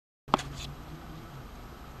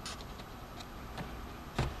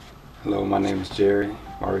Hello, my name is Jerry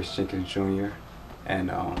Maurice Jenkins Jr. and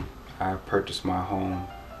I purchased my home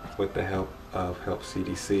with the help of Help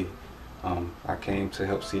CDC. I came to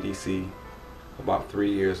Help CDC about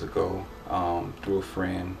 3 years ago through a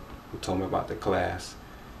friend who told me about the class,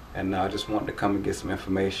 and I just wanted to come and get some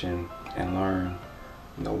information and learn,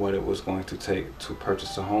 what it was going to take to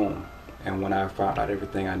purchase a home. And when I found out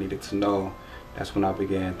everything I needed to know, that's when I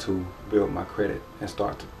began to build my credit and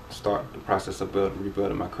start the process of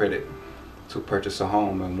rebuilding my credit to purchase a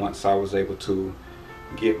home. And once I was able to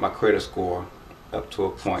get my credit score up to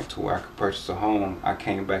a point to where I could purchase a home, I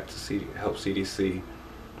came back to Help CDC,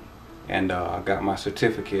 and I got my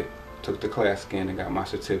certificate, took the class again and got my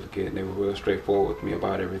certificate, and they were real straightforward with me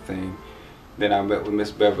about everything. Then I met with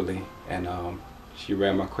Miss Beverly, and she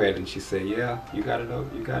ran my credit, and she said, yeah, you got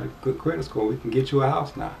a good credit score, we can get you a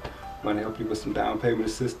house now. We're going to help you with some down payment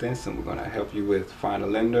assistance, and we're going to help you with find a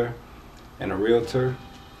lender and a realtor,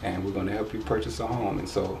 and we're going to help you purchase a home. And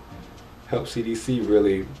so Help CDC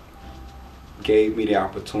really gave me the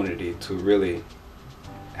opportunity to really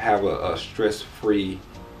have a stress-free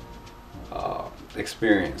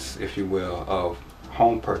experience, if you will, of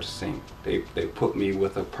home purchasing. They put me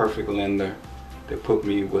with a perfect lender, they put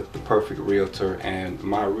me with the perfect realtor, and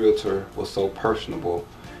my realtor was so personable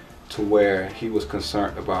to where he was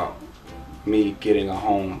concerned about me getting a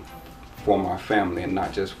home for my family and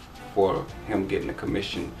not just for him getting a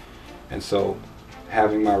commission. And so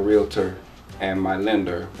having my realtor and my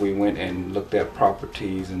lender, we went and looked at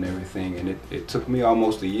properties and everything, and it took me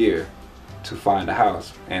almost a year to find a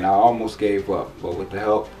house, and I almost gave up. But with the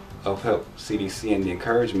help of Help CDC and the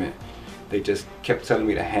encouragement, they just kept telling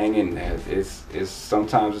me to hang in there.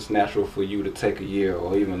 Sometimes it's natural for you to take a year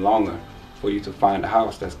or even longer for you to find a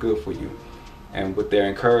house that's good for you. And with their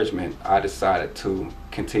encouragement, I decided to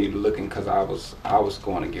continue looking, because I was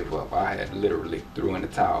going to give up. I had literally threw in the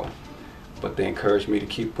towel. But they encouraged me to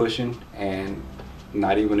keep pushing, and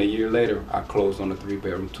not even a year later, I closed on a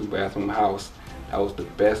 3-bedroom, 2-bathroom house. That was the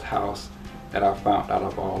best house that I found out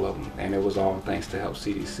of all of them, and it was all thanks to Help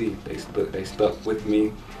CDC. They stuck with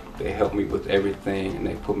me, they helped me with everything, and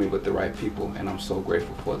they put me with the right people, and I'm so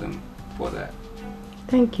grateful for them for that.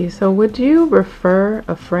 Thank you. So would you refer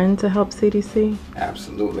a friend to Help CDC?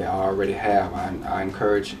 Absolutely, I already have. I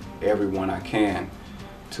encourage everyone I can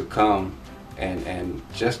to come and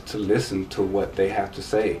just to listen to what they have to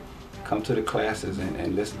say. Come to the classes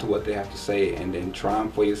and listen to what they have to say, and then try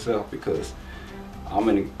them for yourself, because I'm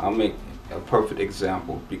a perfect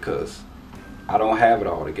example, because I don't have it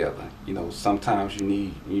all together. Sometimes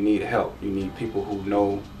you need help. You need people who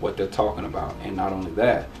know what they're talking about, and not only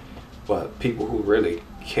that, but people who really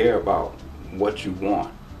care about what you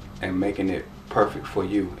want and making it perfect for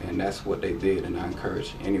you. And that's what they did, and I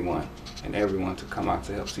encourage anyone and everyone to come out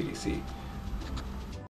to Help CDC.